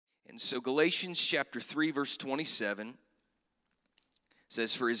So Galatians chapter 3, verse 27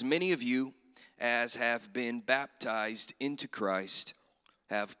 says, "For as many of you as have been baptized into Christ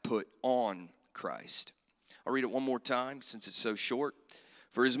have put on Christ." I'll read it one more time since it's so short.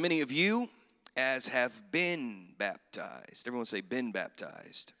 "For as many of you as have been baptized," everyone say been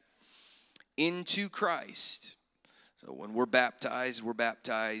baptized, "into Christ." So when we're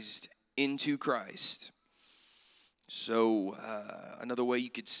baptized into Christ. So another way you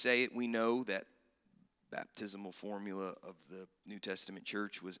could say it, we know that baptismal formula of the New Testament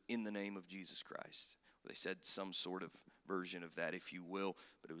church was in the name of Jesus Christ. They said some sort of version of that, if you will,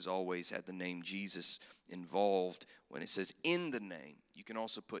 but it was always had the name Jesus involved. When it says in the name, you can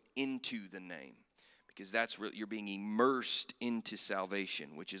also put into the name, because that's where you're being immersed into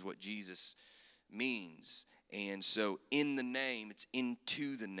salvation, which is what Jesus means. And so in the name, it's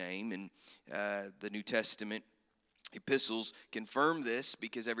into the name. And the New Testament epistles confirm this,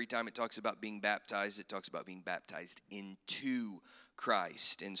 because every time it talks about being baptized, it talks about being baptized into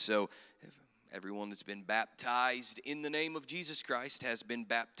Christ. And so everyone that's been baptized in the name of Jesus Christ has been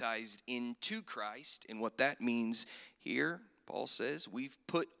baptized into Christ. And what that means here, Paul says, we've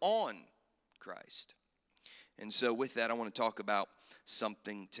put on Christ. And so with that, I want to talk about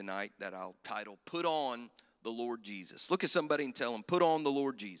something tonight that I'll title, "Put on the Lord Jesus." Look at somebody and tell them, "Put on the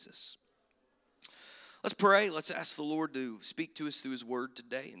Lord Jesus." Let's pray. Let's ask the Lord to speak to us through his word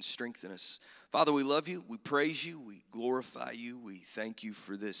today and strengthen us. Father, we love you. We praise you. We glorify you. We thank you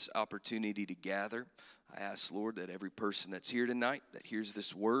for this opportunity to gather. I ask, Lord, that every person that's here tonight that hears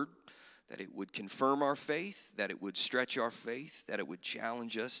this word, that it would confirm our faith, that it would stretch our faith, that it would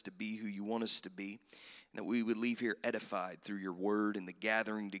challenge us to be who you want us to be, and that we would leave here edified through your word and the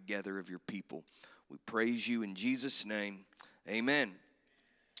gathering together of your people. We praise you in Jesus' name. Amen.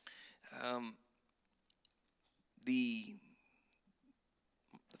 The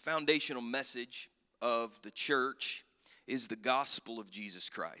foundational message of the church is the gospel of Jesus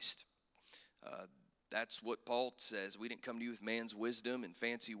Christ. That's what Paul says. We didn't come to you with man's wisdom and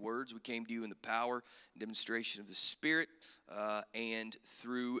fancy words. We came to you in the power and demonstration of the Spirit and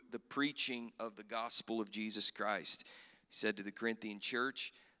through the preaching of the gospel of Jesus Christ. He said to the Corinthian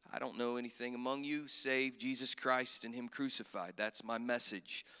church, "I don't know anything among you save Jesus Christ and him crucified." That's my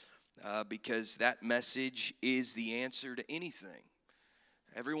message, because that message is the answer to anything.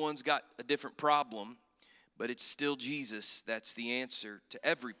 Everyone's got a different problem, but it's still Jesus that's the answer to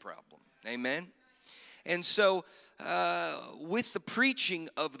every problem. Amen? And so with the preaching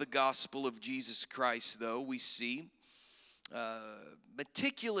of the gospel of Jesus Christ, though, we see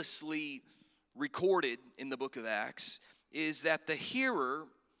meticulously recorded in the book of Acts is that the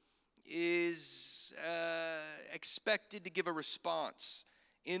hearer is expected to give a response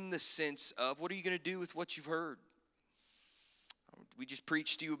in the sense of, what are you going to do with what you've heard? We just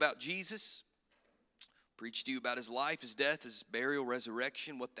preached to you about Jesus, preached to you about his life, his death, his burial,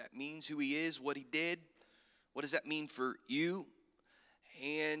 resurrection, what that means, who he is, what he did. What does that mean for you?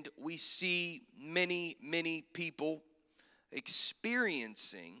 And we see many, many people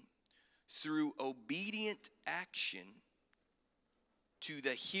experiencing through obedient action to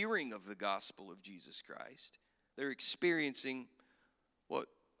the hearing of the gospel of Jesus Christ, they're experiencing what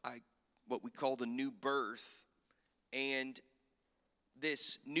we call the new birth. And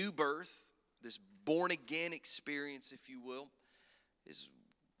this new birth, this born-again experience, if you will, is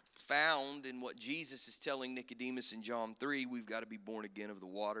found in what Jesus is telling Nicodemus in John 3. We've got to be born again of the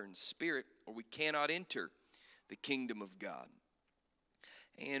water and spirit, or we cannot enter the kingdom of God.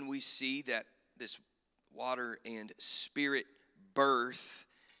 And we see that this water and spirit birth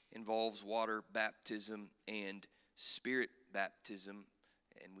involves water baptism and spirit baptism,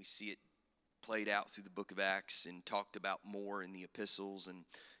 and we see it played out through the book of Acts and talked about more in the epistles and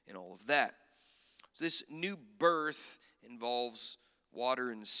all of that. So this new birth involves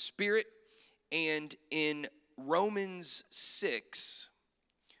water and spirit. And in Romans 6,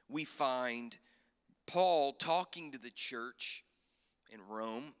 we find Paul talking to the church in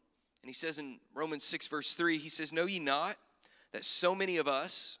Rome. And he says in Romans 6, verse 3, he says, "Know ye not that so many of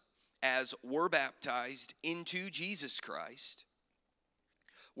us as were baptized into Jesus Christ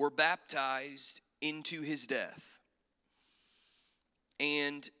were baptized into his death?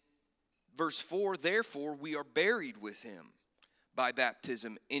 And verse 4, therefore we are buried with him by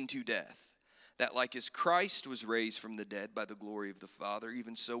baptism into death, that like as Christ was raised from the dead by the glory of the Father,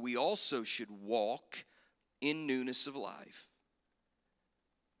 even so we also should walk in newness of life.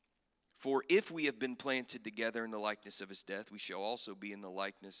 For if we have been planted together in the likeness of his death, we shall also be in the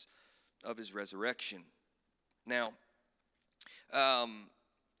likeness of his resurrection." Now,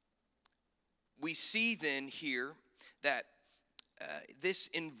 we see then here that this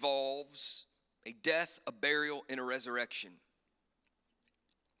involves a death, a burial, and a resurrection,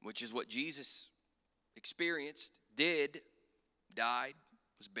 which is what Jesus experienced, did, died,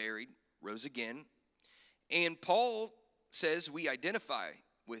 was buried, rose again. And Paul says we identify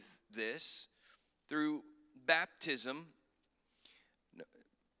with this through baptism.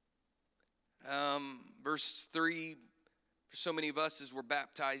 Verse 3, for so many of us as we're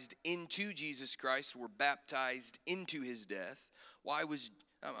baptized into Jesus Christ, we're baptized into his death. Why was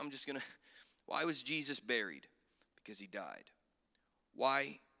Jesus buried? Because he died.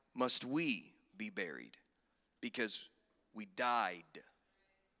 Why must we be buried? Because we died.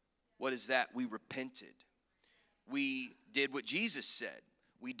 What is that? We repented. We did what Jesus said.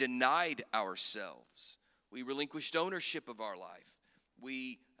 We denied ourselves. We relinquished ownership of our life.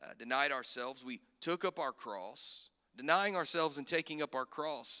 We denied ourselves. We took up our cross. Denying ourselves and taking up our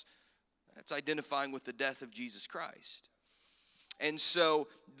cross, that's identifying with the death of Jesus Christ. And so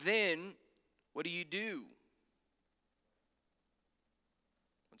then, what do?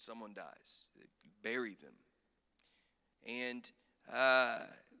 When someone dies, you bury them. And,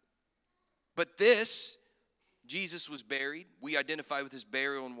 but this, Jesus was buried. We identify with his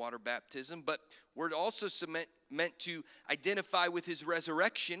burial and water baptism, but we're also meant to identify with his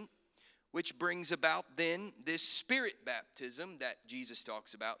resurrection, which brings about then this spirit baptism that Jesus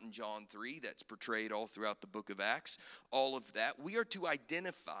talks about in John 3, that's portrayed all throughout the book of Acts. All of that. We are to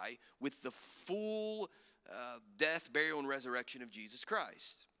identify with the full death, burial, and resurrection of Jesus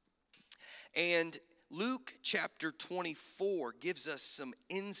Christ. And Luke chapter 24 gives us some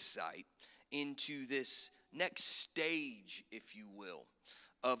insight into this next stage, if you will,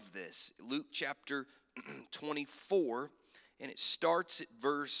 of this. Luke chapter 24, and it starts at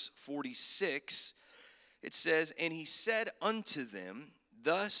verse 46. It says, "And he said unto them,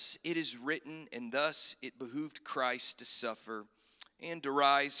 Thus it is written, and thus it behooved Christ to suffer and to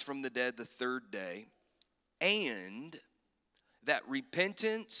rise from the dead the third day, and that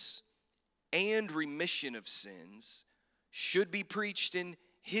repentance and remission of sins should be preached in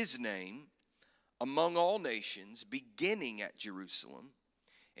his name among all nations, beginning at Jerusalem.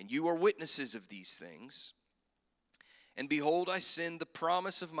 And you are witnesses of these things. And behold, I send the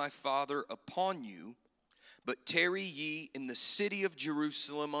promise of my Father upon you, but tarry ye in the city of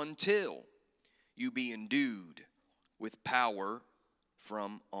Jerusalem until you be endued with power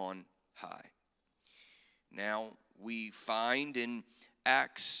from on high." Now, we find in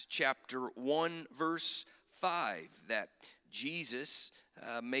Acts chapter 1, verse 5, that Jesus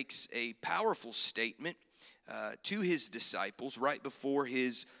makes a powerful statement to his disciples right before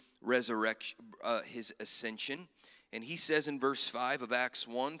his resurrection, his ascension. And he says in verse 5 of Acts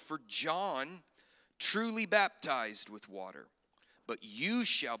 1, "For John truly baptized with water, but you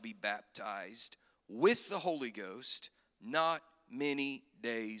shall be baptized with the Holy Ghost not many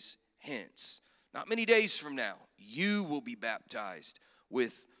days hence." Not many days from now, you will be baptized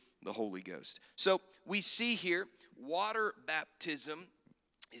with the Holy Ghost. So we see here, water baptism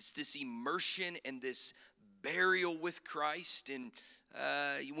is this immersion and this burial with Christ. And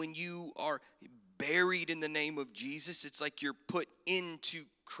when you are buried in the name of Jesus, it's like you're put into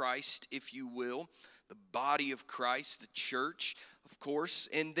Christ, if you will, the body of Christ, the church, of course.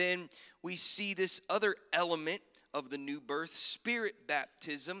 And then we see this other element of the new birth, spirit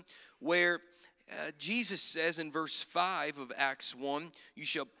baptism, where Jesus says in verse 5 of Acts 1,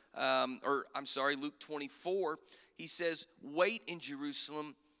 Luke 24, he says, "Wait in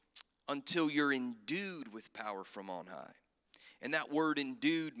Jerusalem until you're endued with power from on high." And that word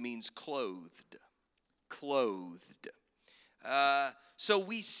endued means clothed. Clothed. So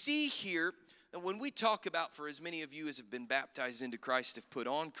we see here that when we talk about, for as many of you as have been baptized into Christ, have put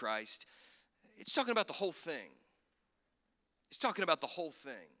on Christ, it's talking about the whole thing. It's talking about the whole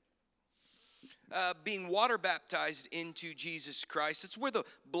thing. Being water baptized into Jesus Christ, it's where the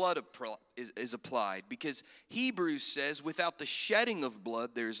blood is applied, because Hebrews says without the shedding of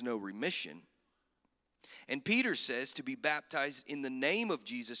blood there is no remission. And Peter says to be baptized in the name of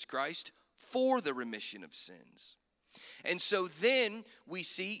Jesus Christ for the remission of sins. And so then we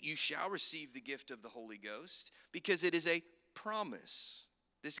see you shall receive the gift of the Holy Ghost, because it is a promise.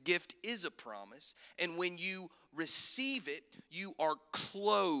 This gift is a promise, and when you receive it, you are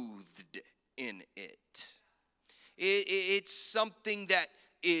clothed in it. It's something that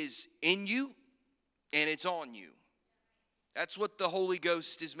is in you and it's on you. That's what the Holy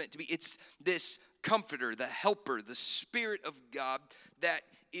Ghost is meant to be. It's this comforter, the helper, the Spirit of God that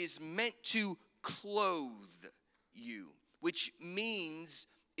is meant to clothe you, which means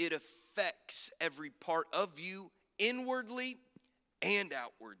it affects every part of you inwardly and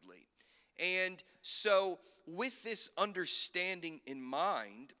outwardly. And so with this understanding in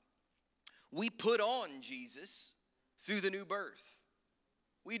mind, we put on Jesus through the new birth.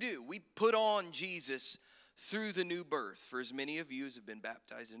 We do. We put on Jesus through the new birth. For as many of you as have been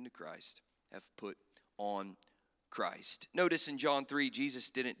baptized into Christ have put on Christ. Notice in John 3,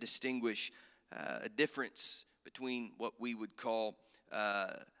 Jesus didn't distinguish a difference between what we would call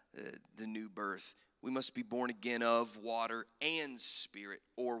the new birth. We must be born again of water and spirit,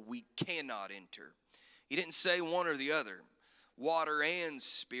 or we cannot enter. He didn't say one or the other, water and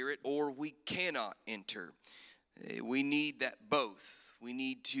spirit, or we cannot enter. We need that both. We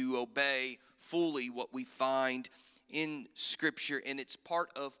need to obey fully what we find in Scripture, and it's part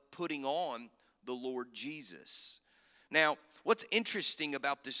of putting on the Lord Jesus. Now, what's interesting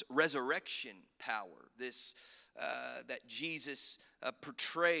about this resurrection power, this that Jesus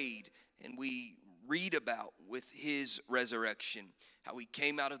portrayed and we read about with his resurrection, how he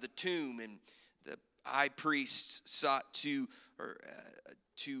came out of the tomb and the high priests sought to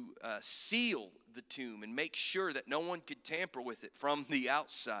seal the tomb and make sure that no one could tamper with it from the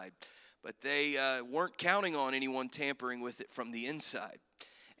outside. But they weren't counting on anyone tampering with it from the inside.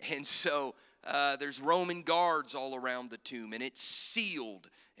 And so there's Roman guards all around the tomb, and it's sealed,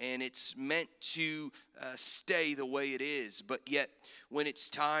 and it's meant to stay the way it is. But yet, when it's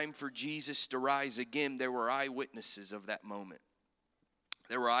time for Jesus to rise again, there were eyewitnesses of that moment.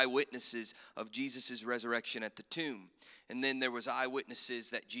 There were eyewitnesses of Jesus' resurrection at the tomb. And then there was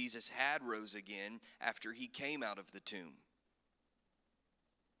eyewitnesses that Jesus had rose again after he came out of the tomb.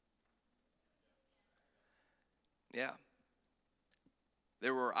 Yeah.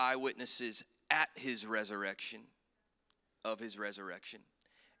 There were eyewitnesses at his resurrection, of his resurrection.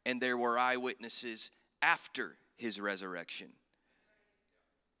 And there were eyewitnesses after his resurrection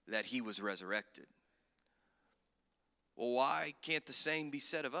that he was resurrected. Well, why can't the same be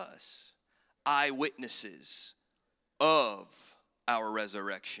said of us? Eyewitnesses of our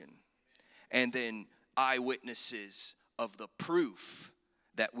resurrection, and then eyewitnesses of the proof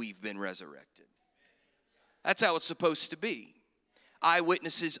that we've been resurrected. That's how it's supposed to be.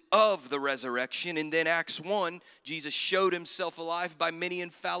 Eyewitnesses of the resurrection. And then Acts 1, Jesus showed himself alive by many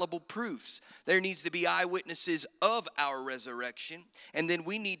infallible proofs. There needs to be eyewitnesses of our resurrection. And then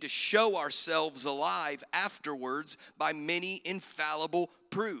we need to show ourselves alive afterwards by many infallible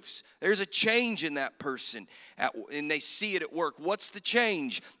proofs. There's a change in that person, and they see it at work. What's the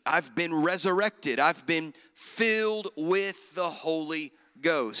change? I've been resurrected. I've been filled with the Holy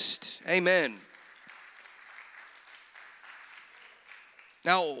Ghost. Amen.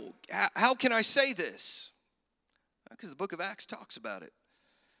 Now, how can I say this? Because the book of Acts talks about it.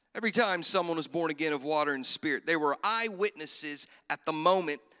 Every time someone was born again of water and spirit, they were eyewitnesses at the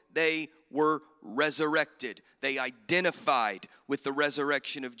moment they were resurrected. They identified with the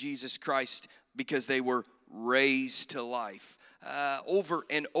resurrection of Jesus Christ because they were raised to life. Over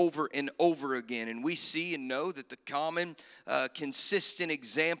and over and over again. And we see and know that the common, consistent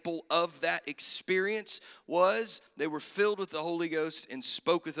example of that experience was they were filled with the Holy Ghost and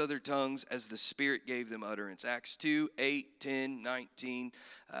spoke with other tongues as the Spirit gave them utterance. Acts 2, 8, 10, 19,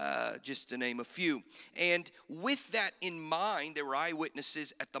 just to name a few. And with that in mind, there were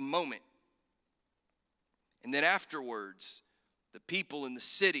eyewitnesses at the moment. And then afterwards, the people in the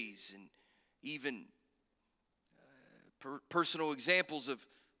cities and even personal examples of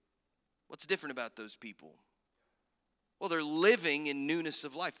what's different about those people. Well, they're living in newness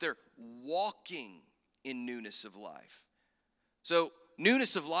of life. They're walking in newness of life. So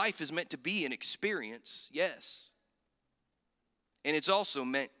newness of life is meant to be an experience, yes. And it's also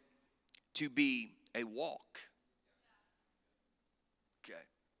meant to be a walk. Okay.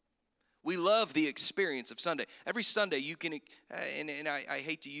 We love the experience of Sunday. Every Sunday you can, and I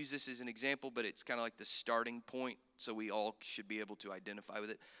hate to use this as an example, but it's kind of like the starting point, so we all should be able to identify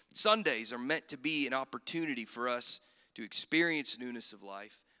with it. Sundays are meant to be an opportunity for us to experience newness of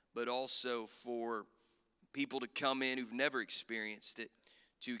life, but also for people to come in who've never experienced it,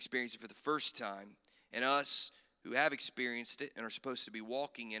 to experience it for the first time. And us who have experienced it and are supposed to be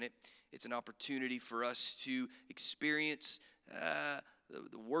walking in it, it's an opportunity for us to experience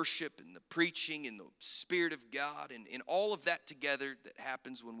the worship and the preaching and the Spirit of God and all of that together that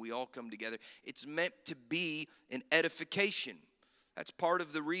happens when we all come together. It's meant to be an edification. That's part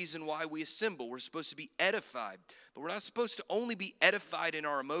of the reason why we assemble. We're supposed to be edified, but we're not supposed to only be edified in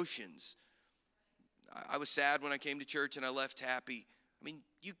our emotions. I was sad when I came to church and I left happy. I mean,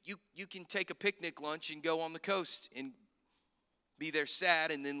 you can take a picnic lunch and go on the coast and be there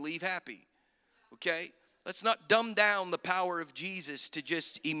sad and then leave happy, okay? Let's not dumb down the power of Jesus to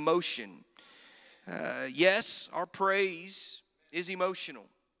just emotion. Yes, our praise is emotional.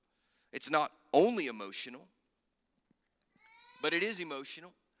 It's not only emotional, but it is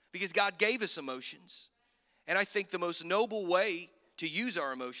emotional because God gave us emotions. And I think the most noble way to use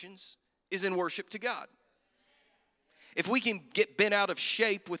our emotions is in worship to God. If we can get bent out of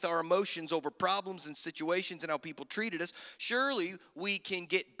shape with our emotions over problems and situations and how people treated us, surely we can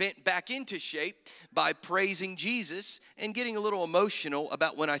get bent back into shape by praising Jesus and getting a little emotional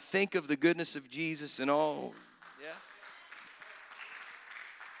about when I think of the goodness of Jesus and all. Yeah.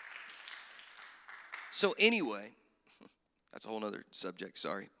 So anyway, that's a whole other subject,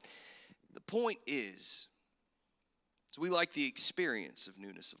 sorry. The point is, we like the experience of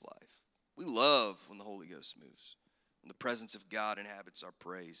newness of life. We love when the Holy Ghost moves. When the presence of God inhabits our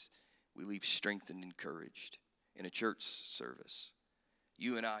praise, we leave strengthened and encouraged in a church service.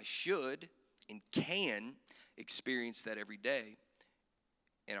 You and I should and can experience that every day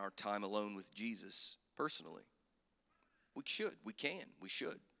in our time alone with Jesus personally. We should, we can, we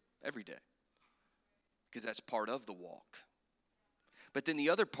should, every day. Because that's part of the walk. But then the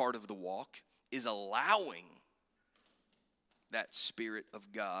other part of the walk is allowing that Spirit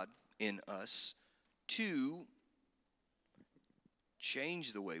of God in us to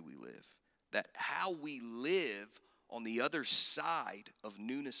change the way we live. That how we live on the other side of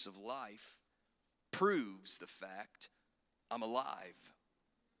newness of life proves the fact I'm alive.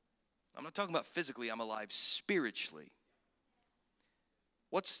 I'm not talking about physically, I'm alive spiritually.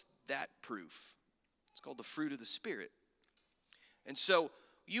 What's that proof? It's called the fruit of the Spirit. And so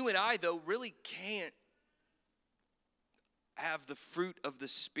you and I, though, really can't have the fruit of the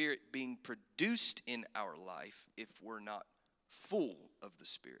Spirit being produced in our life if we're not full of the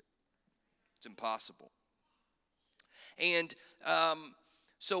Spirit. It's impossible. And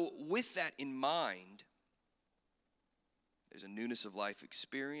so with that in mind, there's a newness of life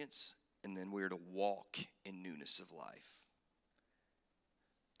experience, and then we're to walk in newness of life.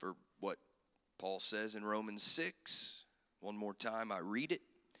 For what Paul says in Romans 6, one more time I read it.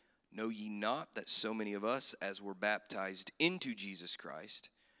 Know ye not that so many of us, as were baptized into Jesus Christ,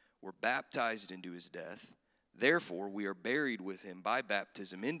 were baptized into his death? Therefore, we are buried with him by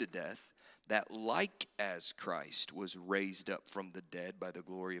baptism into death, that like as Christ was raised up from the dead by the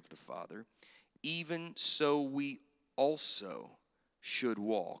glory of the Father, even so we also should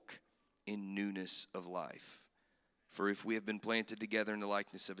walk in newness of life. For if we have been planted together in the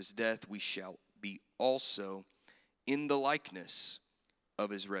likeness of his death, we shall be also in the likeness of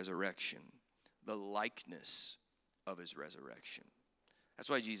his resurrection. The likeness of his resurrection. That's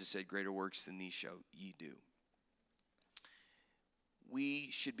why Jesus said, greater works than these shall ye do.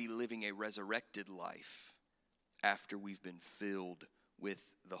 We should be living a resurrected life after we've been filled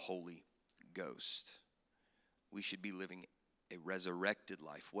with the Holy Ghost. We should be living a resurrected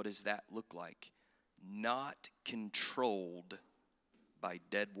life. What does that look like? Not controlled by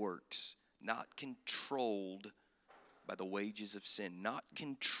dead works, not controlled by the wages of sin, not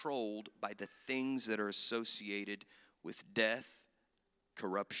controlled by the things that are associated with death,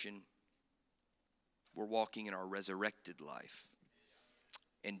 corruption. We're walking in our resurrected life.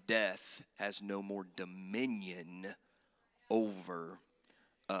 And death has no more dominion over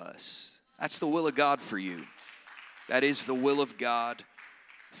us. That's the will of God for you. That is the will of God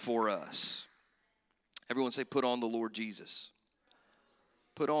for us. Everyone say, put on the Lord Jesus.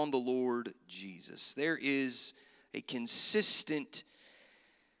 Put on the Lord Jesus. There is a consistent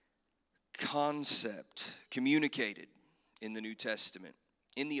concept communicated in the New Testament,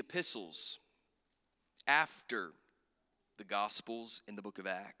 in the epistles, after the Gospels, in the book of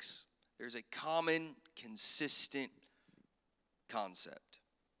Acts. There's a common, consistent concept.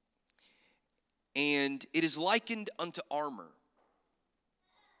 And it is likened unto armor.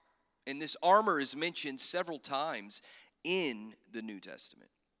 And this armor is mentioned several times in the New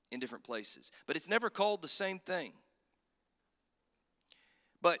Testament, in different places. But it's never called the same thing.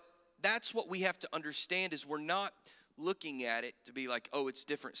 But that's what we have to understand, is we're not looking at it to be like, oh, it's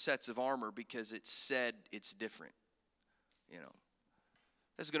different sets of armor because it's said it's different. You know,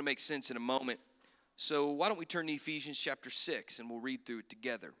 this is going to make sense in a moment. So why don't we turn to Ephesians chapter 6 and we'll read through it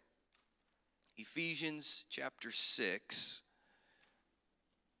together. Ephesians chapter 6.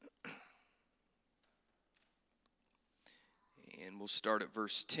 And we'll start at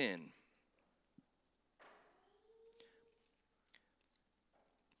verse 10.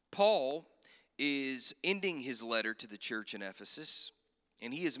 Paul is ending his letter to the church in Ephesus,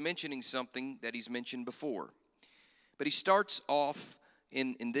 and he is mentioning something that he's mentioned before. But he starts off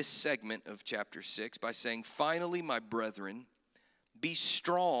in this segment of chapter 6 by saying, finally, my brethren, be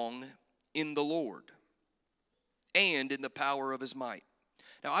strong in the Lord and in the power of his might.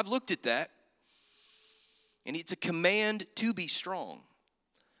 Now, I've looked at that, and it's a command to be strong.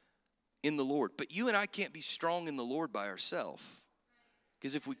 in the Lord. But you and I can't be strong in the Lord by ourselves.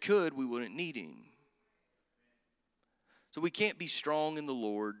 Because if we could, we wouldn't need him. So we can't be strong in the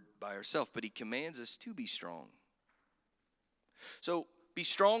Lord by ourselves, but he commands us to be strong. So be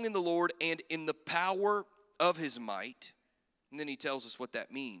strong in the Lord and in the power of his might. And then he tells us what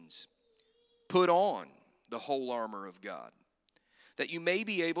that means. Put on the whole armor of God, that you may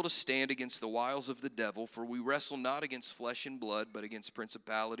be able to stand against the wiles of the devil, for we wrestle not against flesh and blood, but against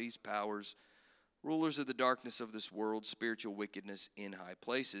principalities, powers, rulers of the darkness of this world, spiritual wickedness in high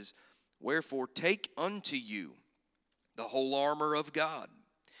places. Wherefore take unto you the whole armor of God,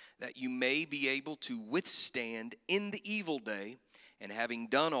 that you may be able to withstand in the evil day, and having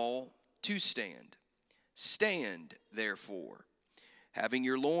done all, to stand. Stand, therefore, having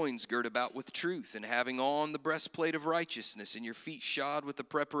your loins girt about with truth, and having on the breastplate of righteousness, and your feet shod with the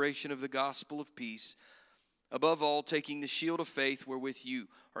preparation of the gospel of peace. Above all, taking the shield of faith, wherewith you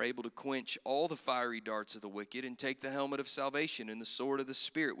are able to quench all the fiery darts of the wicked, and take the helmet of salvation and the sword of the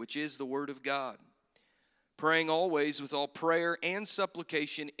Spirit, which is the word of God. Praying always with all prayer and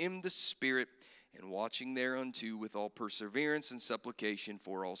supplication in the Spirit, and watching thereunto with all perseverance and supplication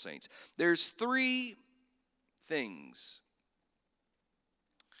for all saints. There's three things.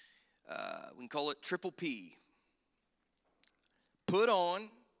 We can call it triple P. Put on,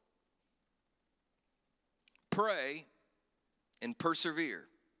 pray, and persevere.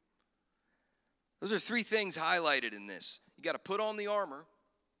 Those are three things highlighted in this. You got to put on the armor,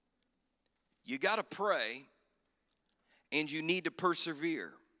 you got to pray, and you need to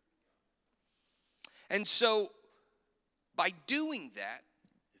persevere. And so, by doing that,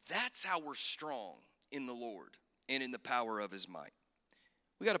 that's how we're strong in the Lord and in the power of his might.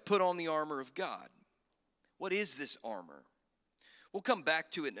 We got to put on the armor of God. What is this armor? We'll come back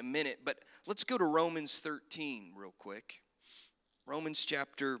to it in a minute, but let's go to Romans 13 real quick. Romans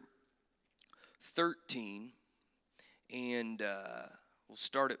chapter 13, and we'll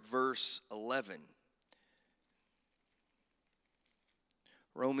start at verse 11.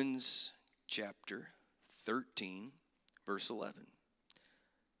 Romans chapter 13, verse 11.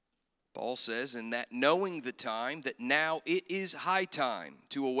 Paul says, "And that knowing the time, that now it is high time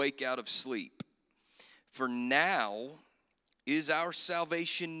to awake out of sleep. For now is our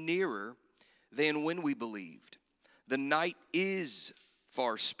salvation nearer than when we believed. The night is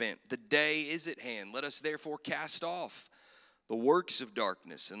far spent, the day is at hand. Let us therefore cast off the works of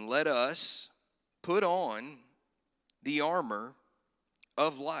darkness, and let us put on the armor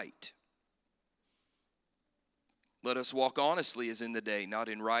of light. Let us walk honestly as in the day, not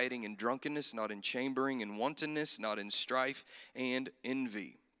in rioting and drunkenness, not in chambering and wantonness, not in strife and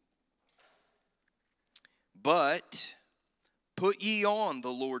envy. But put ye on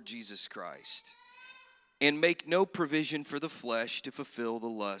the Lord Jesus Christ, and make no provision for the flesh to fulfill the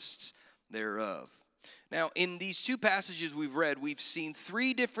lusts thereof." Now, in these two passages we've read, we've seen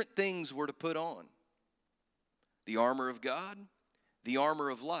three different things we're to put on: the armor of God, the armor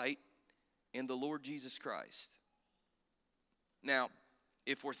of light, and the Lord Jesus Christ. Now,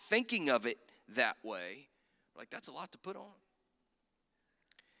 if we're thinking of it that way, like, that's a lot to put on.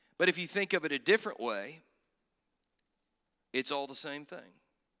 But if you think of it a different way, it's all the same thing.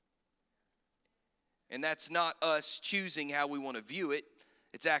 And that's not us choosing how we want to view it.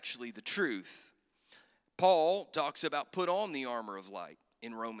 It's actually the truth. Paul talks about put on the armor of light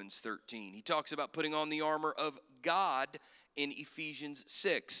in Romans 13. He talks about putting on the armor of God in Ephesians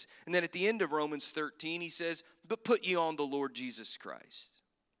 6. And then at the end of Romans 13, he says, "But put ye on the Lord Jesus Christ."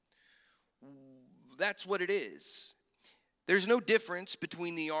 That's what it is. There's no difference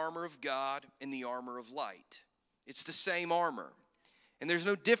between the armor of God and the armor of light. It's the same armor. And there's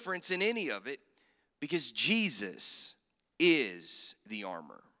no difference in any of it, because Jesus is the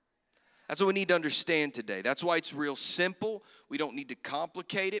armor. That's what we need to understand today. That's why it's real simple. We don't need to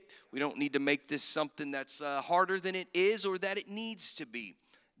complicate it. We don't need to make this something that's harder than it is or that it needs to be.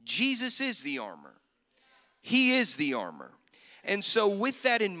 Jesus is the armor. He is the armor. And so with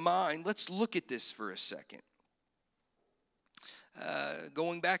that in mind, let's look at this for a second.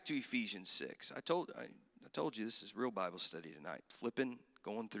 Going back to Ephesians 6. I told you this is real Bible study tonight. Flipping,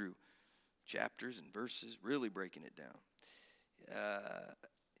 going through chapters and verses, really breaking it down.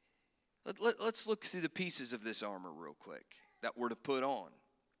 Let's look through the pieces of this armor real quick that we're to put on.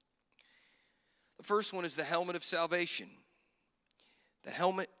 The first one is the helmet of salvation. The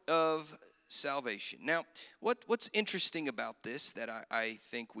helmet of salvation. Now, what's interesting about this that I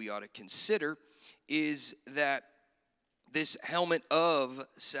think we ought to consider is that this helmet of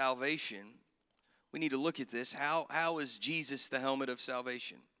salvation, we need to look at this. How is Jesus the helmet of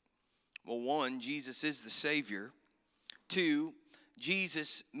salvation? Well, one, Jesus is the Savior. Two,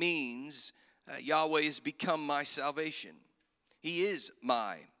 Jesus means Yahweh has become my salvation. He is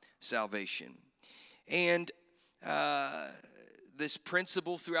my salvation. And this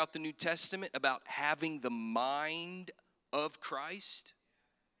principle throughout the New Testament about having the mind of Christ.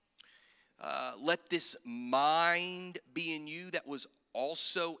 Let this mind be in you that was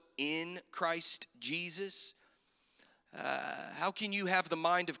also in Christ Jesus. How can you have the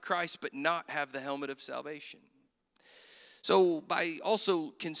mind of Christ but not have the helmet of salvation? So by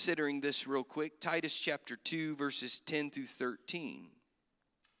also considering this real quick, Titus chapter 2, verses 10 through 13.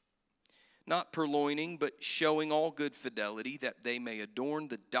 Not purloining, but showing all good fidelity, that they may adorn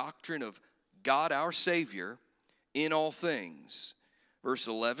the doctrine of God our Savior in all things. Verse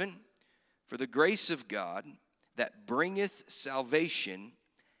 11, for the grace of God that bringeth salvation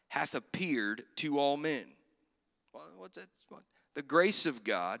hath appeared to all men. What's that? The grace of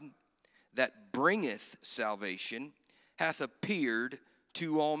God that bringeth salvation hath appeared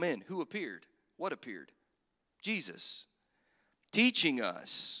to all men. Who appeared? What appeared? Jesus. Teaching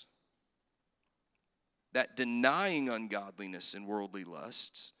us that denying ungodliness and worldly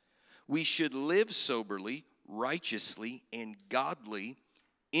lusts, we should live soberly, righteously, and godly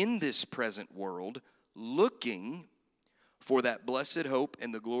in this present world, looking for that blessed hope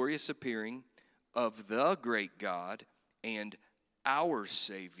and the glorious appearing of the great God and our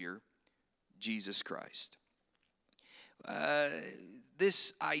Savior, Jesus Christ.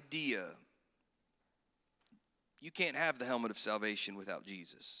 This idea, you can't have the helmet of salvation without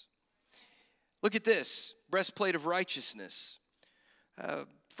Jesus. Look at this, breastplate of righteousness.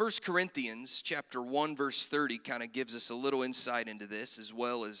 1 Corinthians chapter 1, verse 30 kind of gives us a little insight into this, as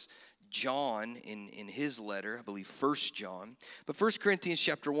well as John in his letter, I believe 1 John. But 1 Corinthians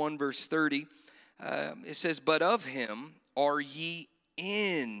chapter 1, verse 30, it says, but of him are ye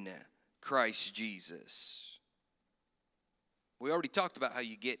in Christ Jesus. We already talked about how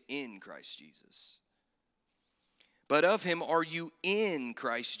you get in Christ Jesus. But of him are you in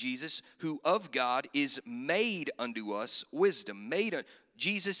Christ Jesus, who of God is made unto us wisdom.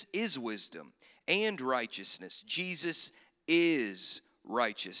 Jesus is wisdom and righteousness. Jesus is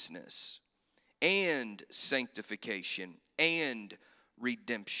righteousness and sanctification and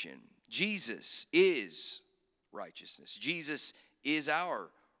redemption. Jesus is righteousness. Jesus is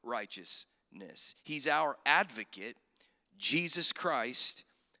our righteousness. He's our advocate, Jesus Christ,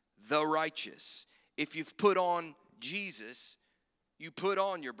 the righteous. If you've put on Jesus, you put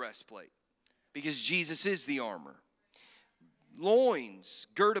on your breastplate, because Jesus is the armor. Loins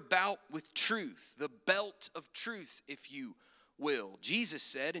girt about with truth, the belt of truth, if you will. Jesus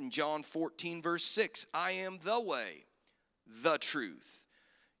said in John 14, verse 6, I am the way, the truth.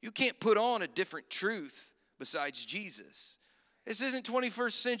 You can't put on a different truth besides Jesus. This isn't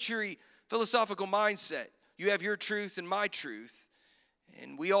 21st century philosophical mindset. You have your truth and my truth,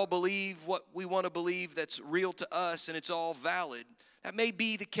 and we all believe what we want to believe that's real to us, and it's all valid. That may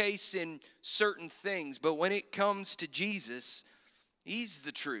be the case in certain things, but when it comes to Jesus, he's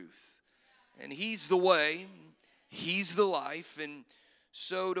the truth, and he's the way, he's the life. And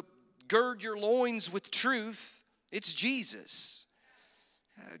so to gird your loins with truth, it's Jesus.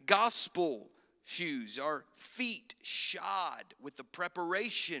 Gospel shoes, our feet shod with the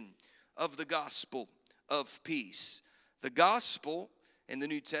preparation of the gospel of peace. The gospel in the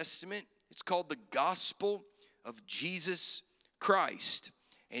New Testament, it's called the gospel of Jesus Christ.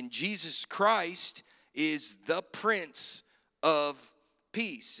 And Jesus Christ is the Prince of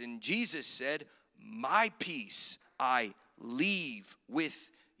Peace. And Jesus said, my peace I leave with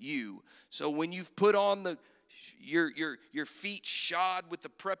you. So when you've put on your feet shod with the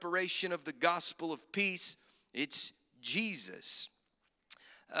preparation of the gospel of peace, it's Jesus.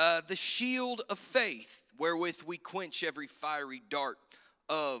 The shield of faith, wherewith we quench every fiery dart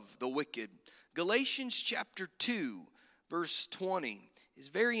of the wicked. Galatians chapter 2, verse 20 is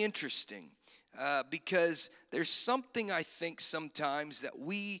very interesting because there's something I think sometimes that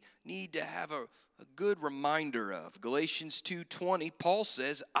we need to have a good reminder of. Galatians 2:20, Paul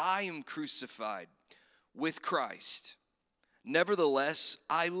says, I am crucified with Christ. Nevertheless,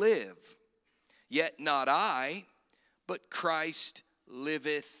 I live. Yet not I, but Christ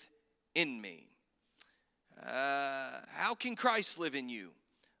liveth in me. How can Christ live in you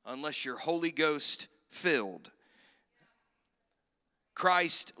unless you're Holy Ghost filled?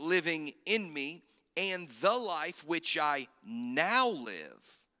 Christ living in me, and the life which I now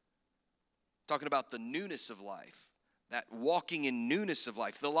live. Talking about the newness of life, that walking in newness of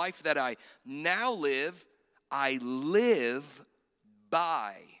life. The life that I now live, I live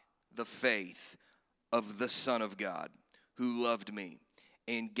by the faith of the Son of God, who loved me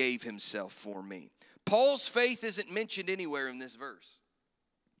and gave himself for me. Paul's faith isn't mentioned anywhere in this verse.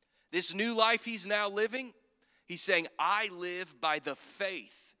 This new life he's now living, he's saying, I live by the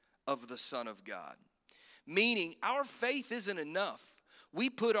faith of the Son of God. Meaning, our faith isn't enough. We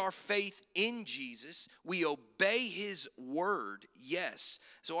put our faith in Jesus. We obey his word, yes.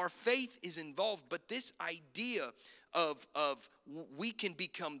 So our faith is involved. But this idea of we can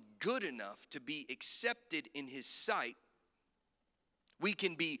become good enough to be accepted in his sight, we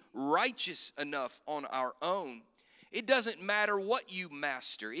can be righteous enough on our own. It doesn't matter what you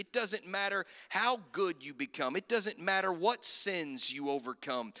master. It doesn't matter how good you become. It doesn't matter what sins you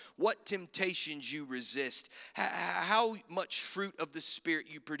overcome, what temptations you resist, how much fruit of the Spirit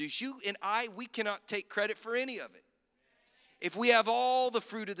you produce. You and I, we cannot take credit for any of it. If we have all the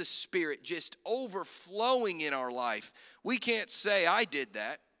fruit of the Spirit just overflowing in our life, we can't say, I did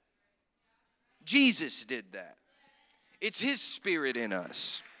that. Jesus did that. It's his Spirit in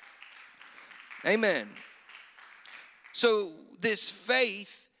us. Amen. So this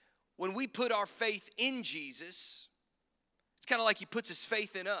faith, when we put our faith in Jesus, it's kind of like he puts his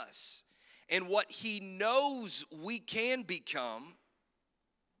faith in us. And what he knows we can become,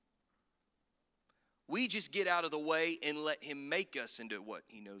 we just get out of the way and let him make us into what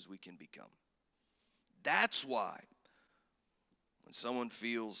he knows we can become. That's why when someone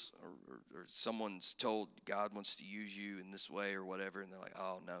feels or someone's told God wants to use you in this way or whatever, and they're like,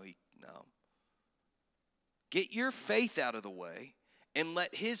 oh, no. Get your faith out of the way and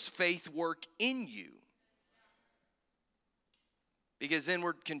let his faith work in you. Because then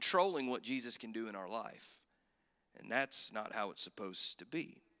we're controlling what Jesus can do in our life. And that's not how it's supposed to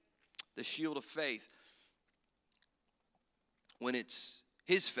be. The shield of faith, when it's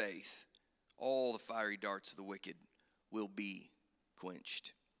his faith, all the fiery darts of the wicked will be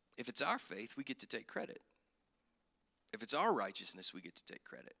quenched. If it's our faith, we get to take credit. If it's our righteousness, we get to take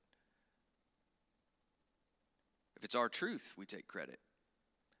credit. If it's our truth, we take credit.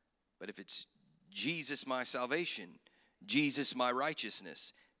 But if it's Jesus my salvation, Jesus my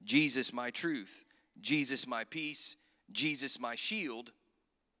righteousness, Jesus my truth, Jesus my peace, Jesus my shield,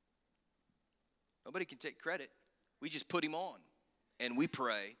 nobody can take credit. We just put him on, and we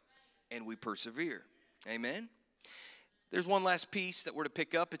pray, and we persevere. Amen? There's one last piece that we're to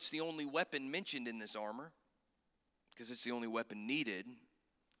pick up. It's the only weapon mentioned in this armor, because it's the only weapon needed.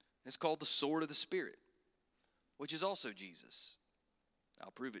 It's called the sword of the Spirit, which is also Jesus. I'll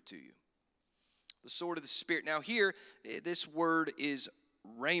prove it to you. The sword of the Spirit. Now here, this word is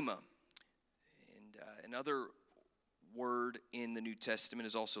rhema. And another word in the New Testament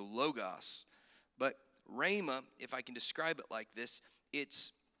is also logos. But rhema, if I can describe it like this,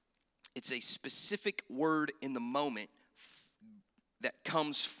 it's a specific word in the moment that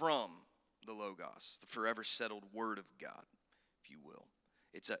comes from the logos, the forever settled word of God, if you will.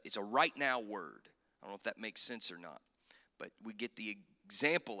 It's a right now word. I don't know if that makes sense or not, but we get the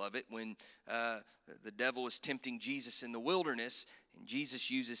example of it when the devil is tempting Jesus in the wilderness, and Jesus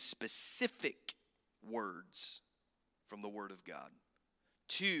uses specific words from the Word of God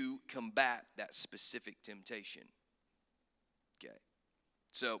to combat that specific temptation. Okay,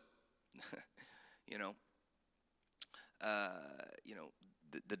 so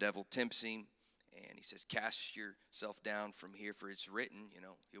the devil tempts him. And he says, cast yourself down from here, for it's written,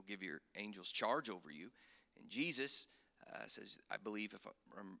 he'll give your angels charge over you. And Jesus says, I believe, if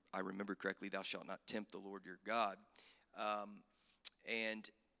I remember correctly, thou shalt not tempt the Lord your God.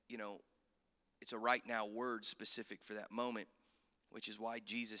 It's a right now word specific for that moment, which is why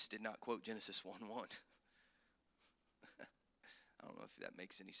Jesus did not quote Genesis 1:1. I don't know if that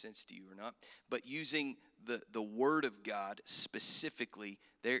makes any sense to you or not. But using the word of God specifically,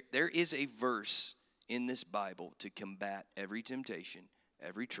 there is a verse in this Bible to combat every temptation,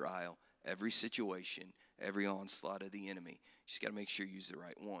 every trial, every situation, every onslaught of the enemy. You just got to make sure you use the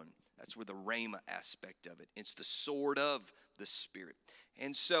right one. That's where the rhema aspect of it. It's the sword of the Spirit.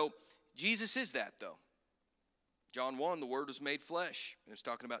 And so Jesus is that, though. John 1, the Word was made flesh. It was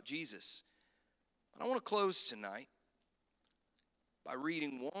talking about Jesus. But I want to close tonight by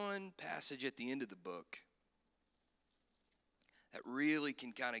reading one passage at the end of the book that really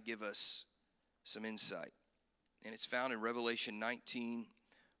can kind of give us some insight. And it's found in Revelation 19,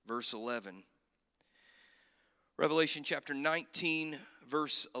 verse 11. Revelation chapter 19,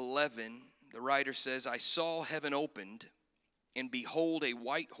 verse 11, the writer says, I saw heaven opened, and behold, a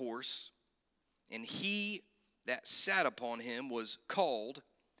white horse, and he that sat upon him was called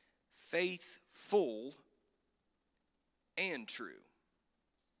Faithful and True.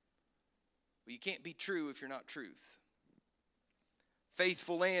 Well, you can't be true if you're not truth.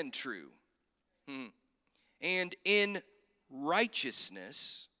 Faithful and true. And in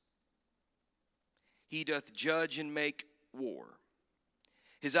righteousness he doth judge and make war.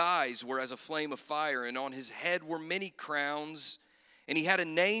 His eyes were as a flame of fire, and on his head were many crowns. And he had a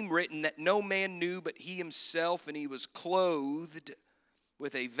name written that no man knew but he himself, and he was clothed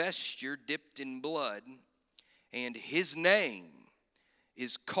with a vesture dipped in blood. And his name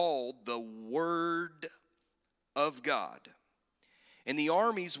is called the Word of God. And the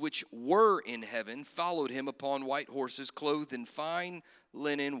armies which were in heaven followed him upon white horses, clothed in fine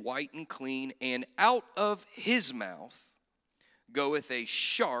linen, white and clean. And out of his mouth goeth a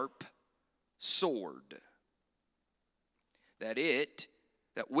sharp sword, that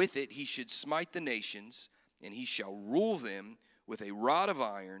with it he should smite the nations, and he shall rule them with a rod of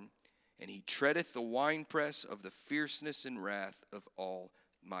iron, and he treadeth the winepress of the fierceness and wrath of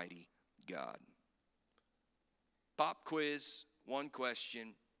Almighty God. Pop quiz, one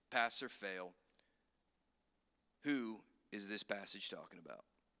question, pass or fail. Who is this passage talking about?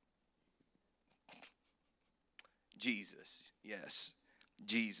 Jesus, yes,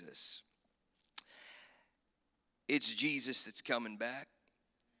 Jesus. It's Jesus that's coming back.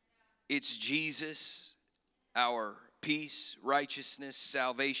 It's Jesus, our peace, righteousness,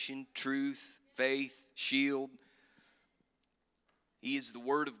 salvation, truth, faith, shield. He is the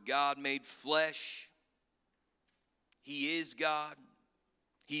Word of God made flesh. He is God.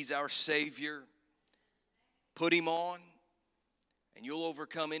 He's our Savior. Put him on, and you'll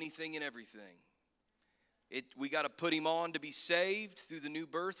overcome anything and everything. We got to put him on to be saved through the new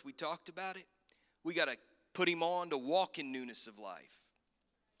birth. We talked about it. We got to put him on to walk in newness of life.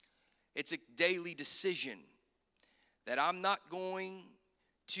 It's a daily decision that I'm not going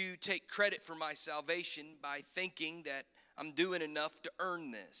to take credit for my salvation by thinking that I'm doing enough to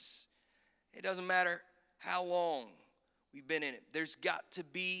earn this. It doesn't matter how long we've been in it. There's got to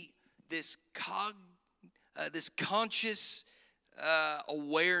be this conscious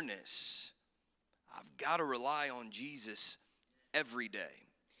awareness. I've got to rely on Jesus every day.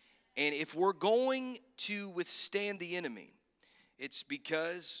 And if we're going to withstand the enemy, it's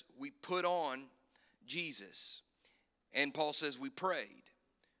because we put on Jesus. And Paul says we prayed,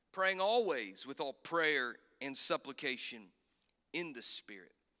 praying always with all prayer and supplication in the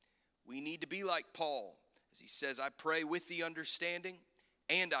Spirit. We need to be like Paul, as he says, I pray with the understanding,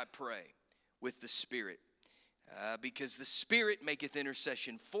 and I pray with the Spirit. Because the Spirit maketh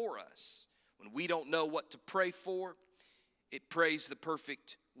intercession for us. When we don't know what to pray for, it prays the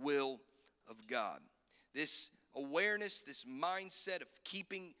perfect will of God. This awareness, this mindset of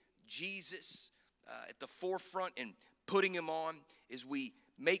keeping Jesus at the forefront and putting him on, is we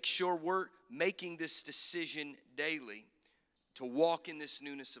make sure we're making this decision daily to walk in this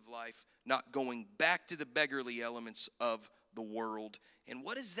newness of life, not going back to the beggarly elements of the world. And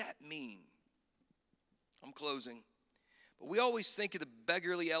what does that mean? I'm closing. But we always think of the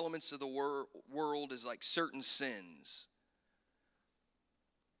beggarly elements of the world as like certain sins.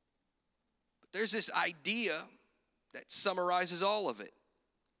 But there's this idea that summarizes all of it.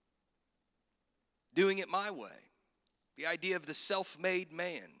 Doing it my way. The idea of the self-made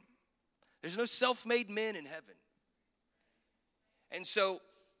man. There's no self-made men in heaven. And so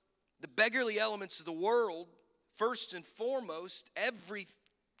the beggarly elements of the world, first and foremost, every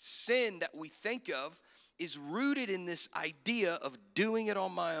sin that we think of is rooted in this idea of doing it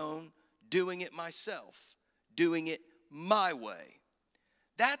on my own, doing it myself, doing it my way.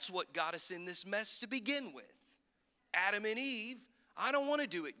 That's what got us in this mess to begin with. Adam and Eve, I don't want to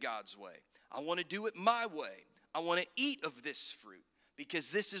do it God's way. I want to do it my way. I want to eat of this fruit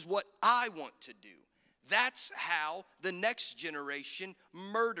because this is what I want to do. That's how the next generation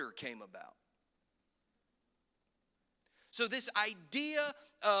murder came about. So this idea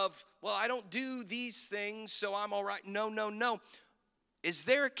of, well, I don't do these things, so I'm all right. No. Is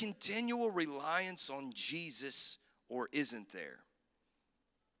there a continual reliance on Jesus or isn't there?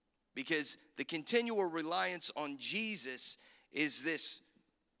 Because the continual reliance on Jesus is this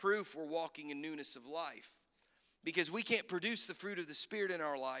proof we're walking in newness of life. Because we can't produce the fruit of the Spirit in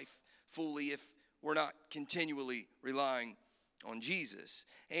our life fully if we're not continually relying on Jesus.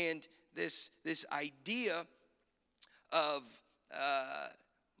 And this idea of,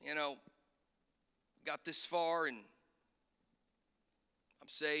 got this far and I'm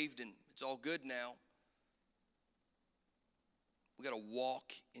saved and it's all good now. We got to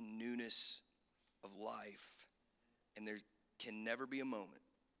walk in newness of life. And there can never be a moment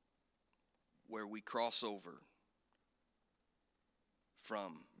where we cross over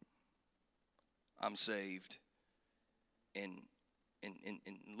from I'm saved and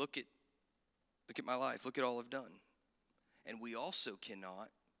look at my life, look at all I've done. And we also cannot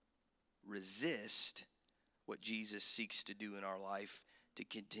resist what Jesus seeks to do in our life to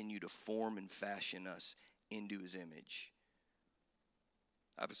continue to form and fashion us into his image.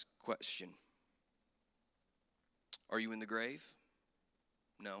 I have a question. Are you in the grave?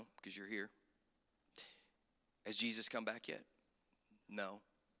 No, because you're here. Has Jesus come back yet? No,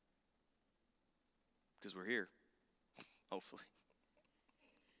 because we're here, hopefully.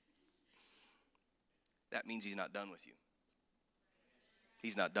 That means he's not done with you.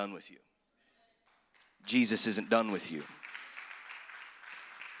 He's not done with you. Jesus isn't done with you.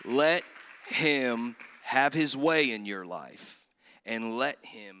 Let him have his way in your life, and let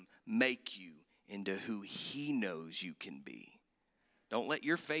him make you into who he knows you can be. Don't let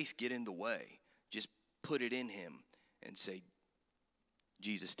your faith get in the way. Just put it in him and say,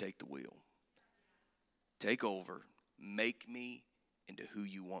 Jesus, take the wheel. Take over. Make me into who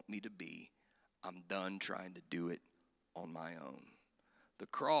you want me to be. I'm done trying to do it on my own. The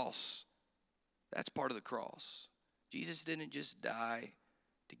cross, that's part of the cross. Jesus didn't just die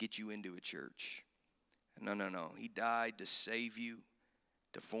to get you into a church. No. He died to save you,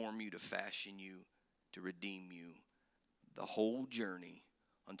 to form you, to fashion you, to redeem you. The whole journey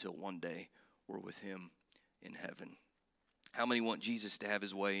until one day we're with him in heaven. How many want Jesus to have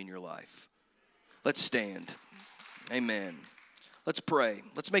his way in your life? Let's stand. Amen. Let's pray.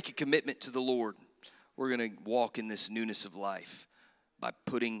 Let's make a commitment to the Lord. We're going to walk in this newness of life by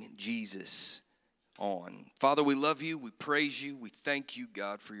putting Jesus on. Father, we love you. We praise you. We thank you,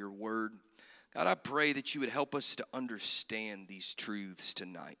 God, for your word. God, I pray that you would help us to understand these truths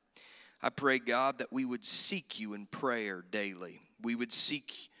tonight. I pray, God, that we would seek you in prayer daily. We would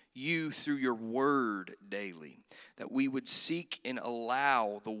seek you through your word daily. That we would seek and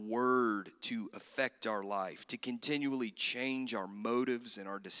allow the word to affect our life, to continually change our motives and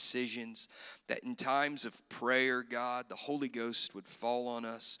our decisions. That in times of prayer, God, the Holy Ghost would fall on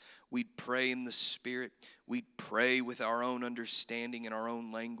us. We'd pray in the Spirit. We'd pray with our own understanding and our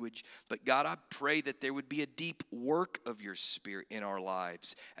own language. But God, I pray that there would be a deep work of your Spirit in our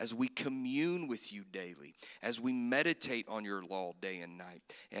lives as we commune with you daily, as we meditate on your law day and night.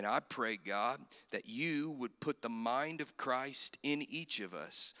 And I pray, God, that you would put the mind of Christ in each of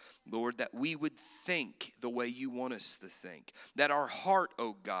us. Lord, that we would think the way you want us to think. That our heart,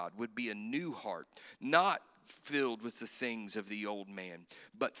 oh God, would be a new heart, not filled with the things of the old man,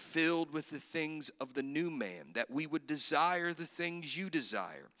 but filled with the things of the new man, that we would desire the things you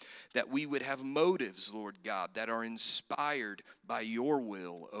desire, that we would have motives, Lord God, that are inspired by your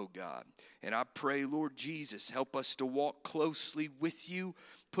will, oh God. And I pray, Lord Jesus, help us to walk closely with you,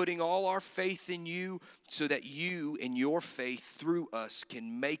 putting all our faith in you, so that you and your faith through us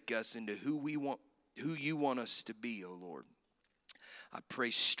can make us into who you want us to be, oh Lord. I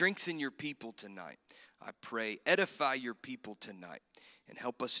pray strengthen your people tonight. I pray edify your people tonight and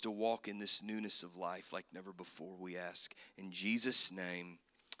help us to walk in this newness of life like never before, we ask. In Jesus' name,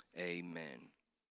 amen.